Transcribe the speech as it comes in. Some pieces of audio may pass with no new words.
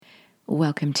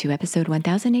Welcome to episode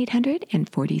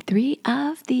 1843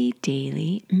 of the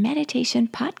Daily Meditation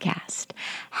Podcast.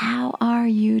 How are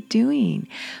you doing?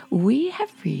 We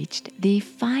have reached the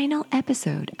final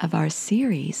episode of our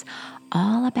series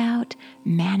all about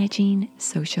managing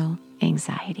social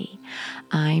anxiety.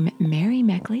 I'm Mary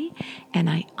Meckley, and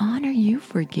I honor you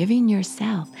for giving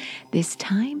yourself this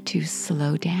time to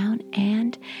slow down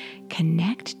and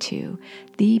connect to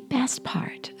the best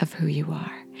part of who you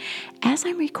are. As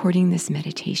I'm recording this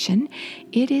meditation,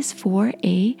 it is for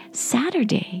a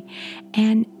Saturday,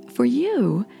 and for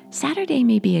you, Saturday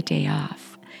may be a day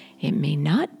off. It may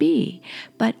not be,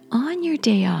 but on your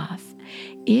day off,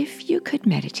 if you could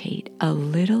meditate a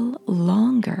little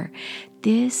longer,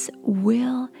 this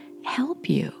will help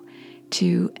you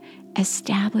to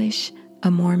establish a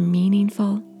more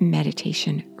meaningful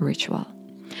meditation ritual.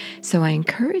 So I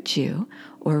encourage you,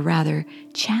 or rather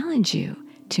challenge you,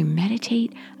 to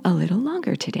meditate a little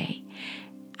longer today.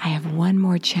 I have one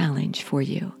more challenge for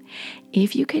you.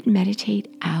 If you could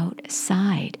meditate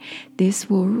outside, this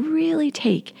will really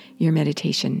take your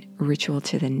meditation ritual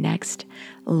to the next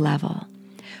level.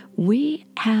 We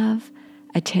have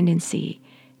a tendency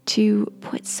to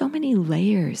put so many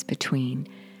layers between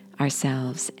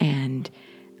ourselves and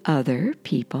other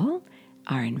people,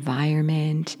 our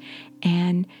environment,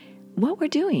 and what we're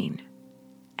doing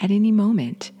at any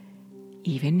moment,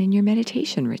 even in your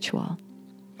meditation ritual.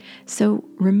 So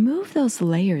remove those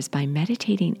layers by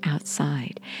meditating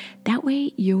outside. That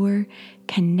way you're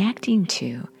connecting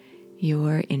to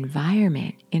your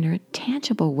environment in a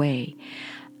tangible way.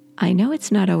 I know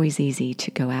it's not always easy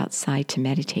to go outside to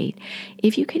meditate.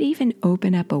 If you could even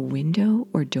open up a window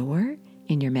or door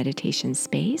in your meditation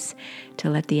space to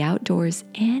let the outdoors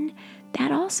in,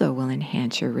 that also will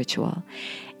enhance your ritual.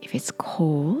 If it's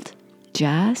cold,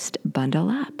 just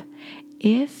bundle up.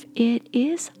 If it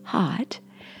is hot,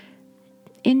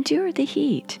 endure the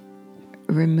heat.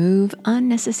 Remove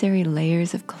unnecessary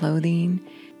layers of clothing.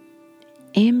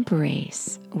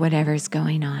 Embrace whatever's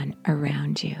going on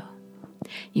around you.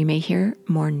 You may hear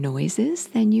more noises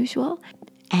than usual,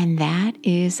 and that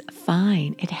is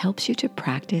fine. It helps you to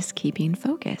practice keeping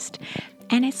focused.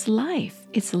 And it's life.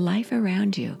 It's life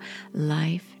around you.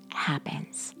 Life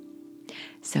happens.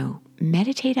 So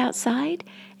meditate outside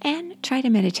and try to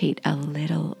meditate a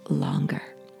little longer.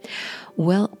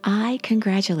 Well, I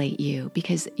congratulate you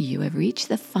because you have reached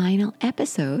the final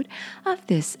episode of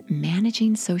this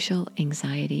Managing Social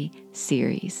Anxiety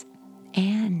series.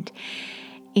 And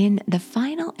in the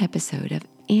final episode of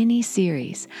any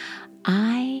series,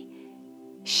 I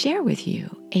share with you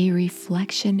a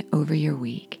reflection over your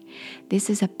week. This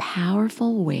is a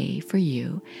powerful way for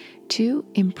you to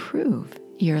improve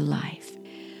your life.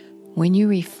 When you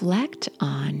reflect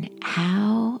on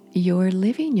how you're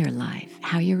living your life,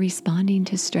 how you're responding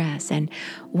to stress, and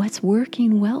what's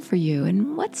working well for you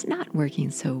and what's not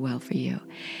working so well for you,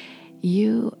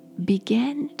 you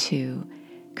begin to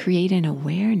create an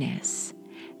awareness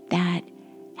that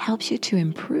helps you to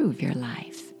improve your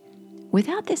life.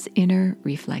 Without this inner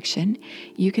reflection,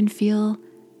 you can feel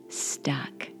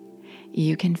stuck.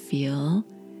 You can feel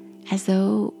as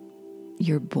though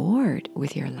you're bored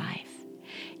with your life.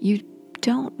 You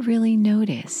don't really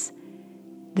notice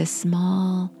the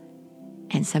small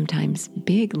and sometimes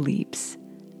big leaps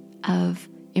of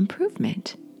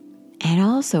improvement, and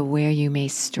also where you may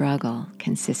struggle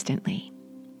consistently.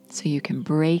 So you can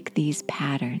break these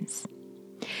patterns.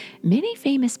 Many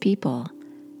famous people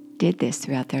did this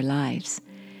throughout their lives.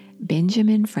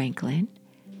 Benjamin Franklin,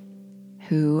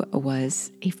 who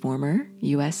was a former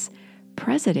U.S.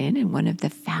 president and one of the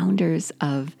founders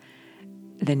of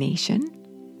the nation,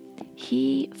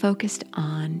 he focused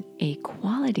on a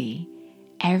quality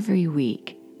every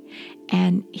week,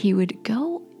 and he would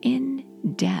go in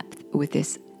depth with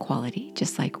this quality,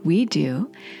 just like we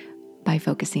do, by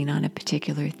focusing on a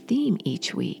particular theme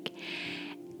each week.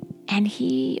 And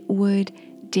he would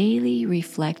daily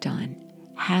reflect on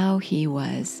how he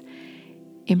was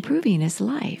improving his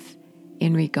life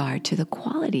in regard to the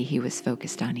quality he was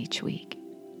focused on each week.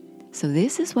 So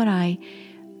this is what I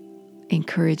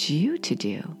encourage you to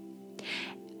do.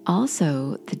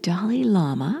 Also, the Dalai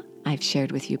Lama, I've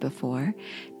shared with you before,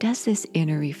 does this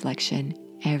inner reflection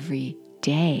every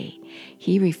day.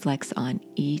 He reflects on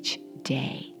each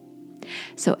day.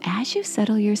 So as you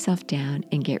settle yourself down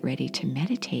and get ready to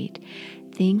meditate,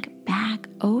 think back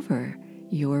over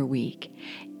your week.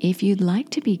 If you'd like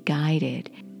to be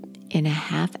guided in a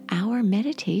half-hour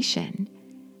meditation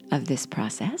of this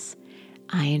process,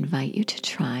 I invite you to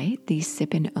try the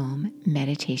Sip and Om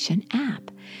meditation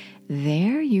app.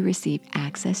 There you receive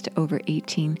access to over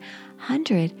 18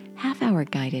 100 half-hour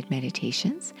guided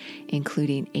meditations,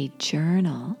 including a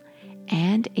journal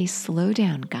and a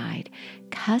slowdown guide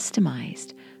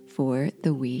customized for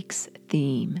the week's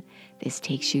theme. This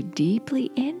takes you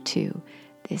deeply into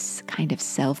this kind of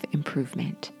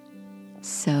self-improvement.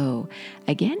 So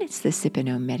again, it's the Sip and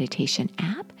Om meditation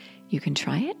app. You can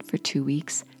try it for 2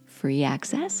 weeks free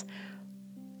access.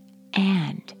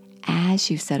 And as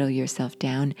you settle yourself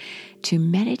down to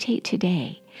meditate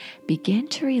today, begin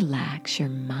to relax your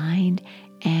mind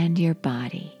and your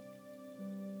body.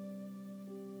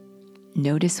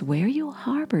 Notice where you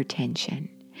harbor tension.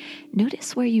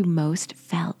 Notice where you most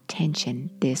felt tension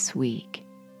this week.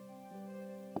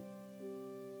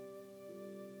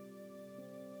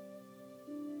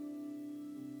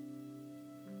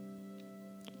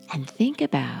 And think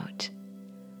about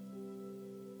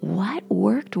what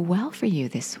worked well for you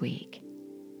this week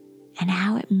and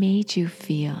how it made you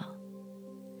feel,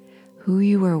 who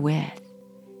you were with,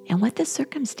 and what the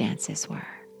circumstances were.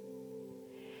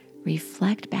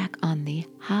 Reflect back on the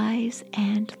highs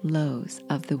and lows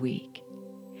of the week.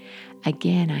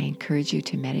 Again, I encourage you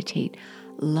to meditate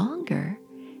longer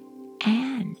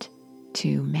and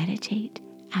to meditate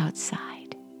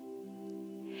outside.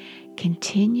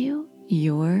 Continue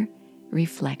your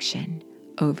reflection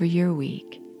over your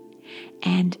week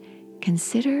and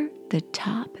consider the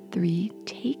top 3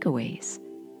 takeaways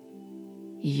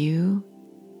you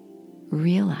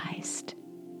realized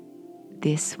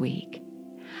this week.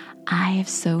 I have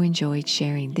so enjoyed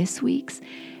sharing this week's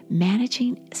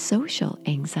Managing Social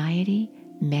Anxiety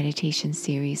meditation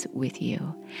series with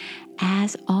you.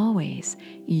 As always,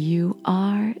 you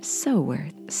are so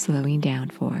worth slowing down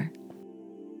for.